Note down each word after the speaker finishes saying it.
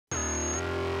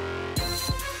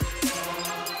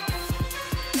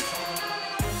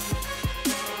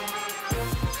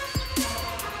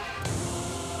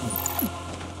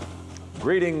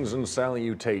Greetings and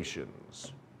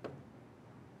salutations.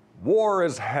 War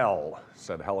is hell,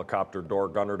 said helicopter door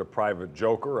gunner to Private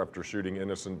Joker after shooting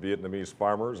innocent Vietnamese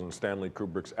farmers in Stanley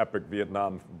Kubrick's epic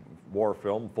Vietnam War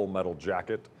film, Full Metal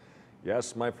Jacket.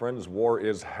 Yes, my friends, war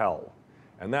is hell.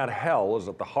 And that hell is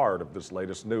at the heart of this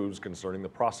latest news concerning the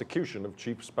prosecution of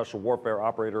Chief Special Warfare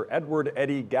Operator Edward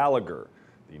Eddie Gallagher,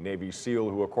 the Navy SEAL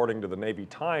who, according to the Navy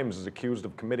Times, is accused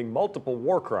of committing multiple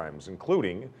war crimes,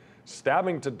 including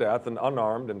stabbing to death an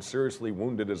unarmed and seriously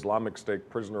wounded Islamic State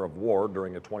prisoner of war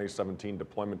during a 2017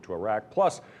 deployment to Iraq,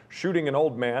 plus shooting an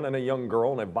old man and a young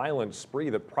girl in a violent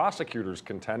spree that prosecutors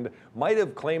contend might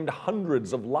have claimed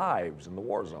hundreds of lives in the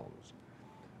war zones.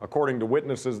 According to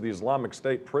witnesses, the Islamic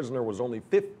State prisoner was only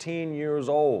 15 years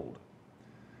old.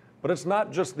 But it's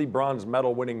not just the bronze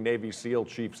medal winning Navy SEAL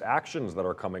chief's actions that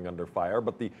are coming under fire,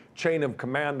 but the chain of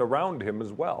command around him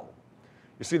as well.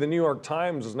 You see, the New York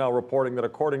Times is now reporting that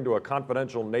according to a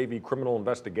confidential Navy criminal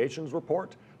investigations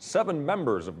report, 7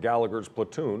 members of Gallagher's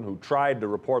platoon who tried to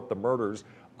report the murders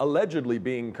allegedly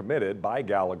being committed by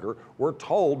Gallagher were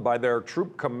told by their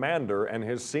troop commander and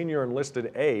his senior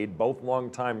enlisted aide, both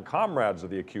longtime comrades of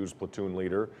the accused platoon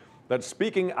leader, that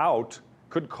speaking out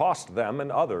could cost them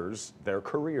and others their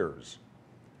careers.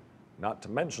 Not to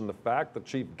mention the fact that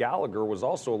Chief Gallagher was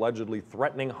also allegedly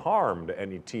threatening harm to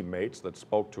any teammates that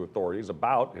spoke to authorities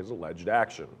about his alleged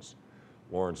actions.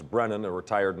 Lawrence Brennan, a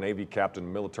retired Navy captain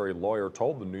and military lawyer,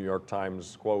 told the New York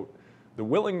Times, quote, "The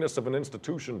willingness of an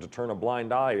institution to turn a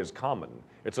blind eye is common.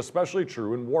 It's especially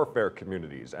true in warfare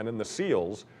communities, and in the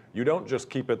SEALs, you don't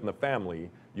just keep it in the family,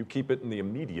 you keep it in the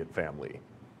immediate family."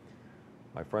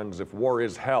 My friends, if war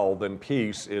is hell, then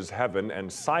peace is heaven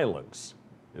and silence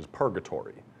is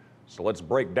purgatory. So let's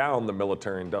break down the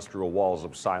military-industrial walls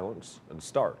of silence and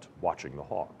start watching the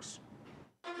Hawks.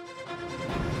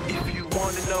 If you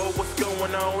want to know what's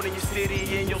going on in your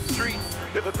city and your streets,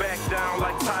 never back down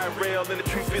like Tyrell, and the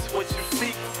truth is what you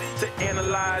seek. To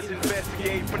analyze,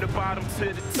 investigate from the bottom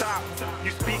to the top.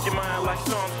 You speak your mind like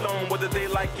Sean Stone, whether they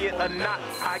like it or not.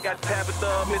 I got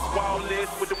Tabitha, Miss Wallace,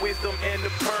 with the wisdom and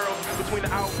the pearl. Between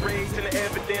the outrage and the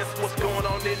evidence, what's going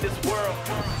on in this world?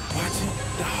 Watching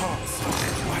the Hawks,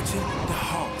 watching the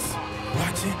Hawks,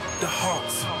 watching the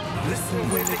Hawks. Listen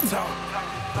when they talk.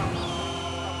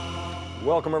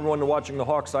 Welcome everyone to Watching the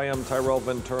Hawks. I am Tyrell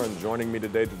Ventura, and joining me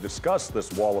today to discuss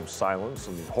this wall of silence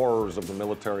and the horrors of the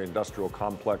military-industrial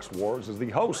complex wars is the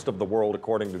host of The World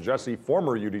According to Jesse,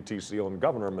 former UDT SEAL and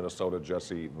Governor of Minnesota,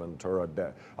 Jesse Ventura.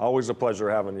 Always a pleasure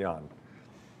having you on.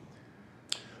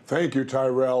 Thank you,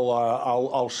 Tyrell.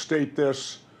 I'll state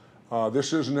this.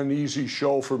 This isn't an easy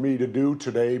show for me to do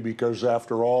today because,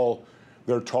 after all,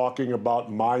 they're talking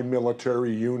about my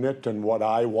military unit and what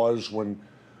I was when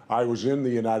I was in the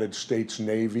United States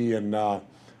Navy, and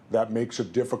that makes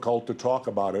it difficult to talk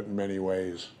about it in many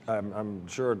ways. I'm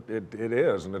sure it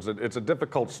is, and it's a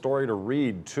difficult story to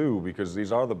read too, because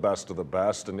these are the best of the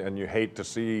best, and you hate to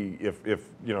see if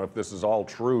this is all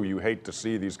true, you hate to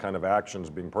see these kind of actions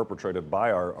being perpetrated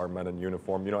by our men in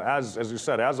uniform. You know, as you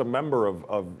said, as a member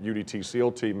of UDT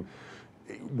SEAL team,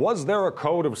 was there a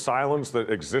code of silence that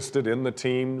existed in the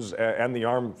teams and the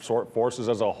armed forces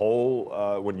as a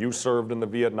whole when you served in the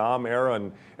Vietnam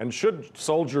era? And should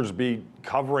soldiers be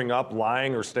covering up,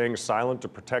 lying, or staying silent to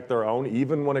protect their own,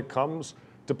 even when it comes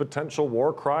to potential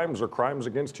war crimes or crimes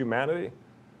against humanity?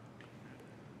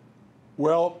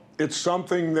 Well, it's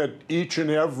something that each and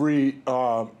every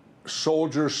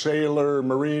soldier, sailor,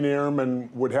 Marine airman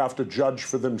would have to judge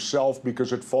for themselves,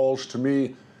 because it falls to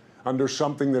me under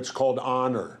something that's called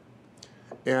honor.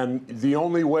 And the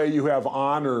only way you have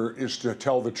honor is to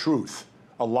tell the truth.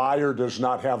 A liar does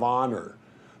not have honor.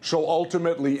 So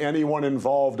ultimately, anyone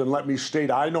involved, and let me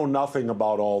state, I know nothing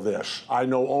about all this. I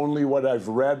know only what I've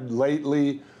read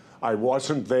lately. I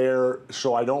wasn't there,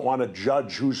 so I don't want to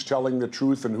judge who's telling the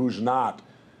truth and who's not.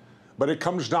 But it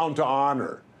comes down to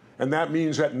honor. And that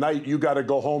means at night you got to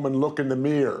go home and look in the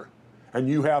mirror. And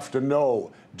you have to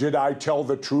know, did I tell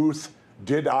the truth?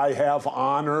 Did I have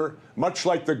honor? Much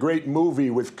like the great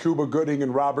movie with Cuba Gooding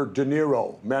and Robert De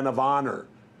Niro, Men of Honor,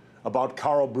 about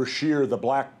Carl Brashear, the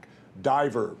black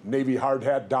diver, Navy hard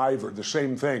hat diver, the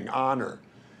same thing, honor.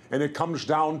 And it comes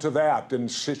down to that in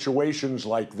situations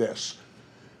like this.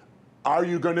 Are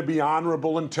you going to be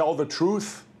honorable and tell the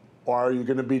truth, or are you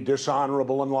going to be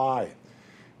dishonorable and lie?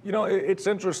 You know, it's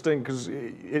interesting because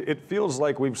it feels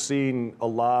like we've seen a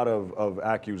lot of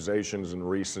accusations in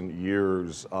recent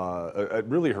years,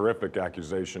 really horrific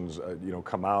accusations,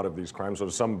 come out of these crimes. So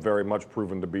some very much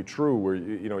proven to be true, where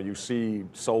you see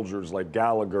soldiers like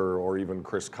Gallagher or even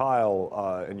Chris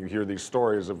Kyle, and you hear these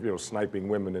stories of sniping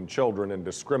women and children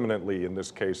indiscriminately. In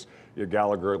this case,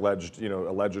 Gallagher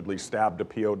allegedly stabbed a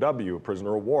POW, a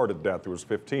prisoner of war, to death who was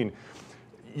 15.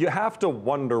 You have to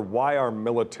wonder why our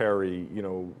military,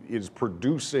 is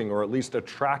producing or at least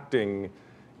attracting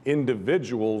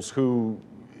individuals who,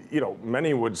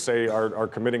 many would say are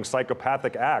committing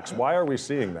psychopathic acts. Why are we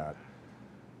seeing that?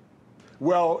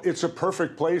 Well, it's a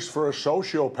perfect place for a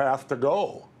sociopath to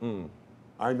go.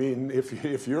 I mean,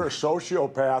 if you're a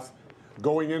sociopath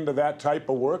going into that type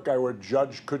of work, I would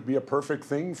judge could be a perfect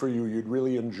thing for you. You'd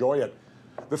really enjoy it.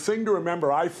 The thing to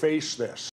remember, I face this.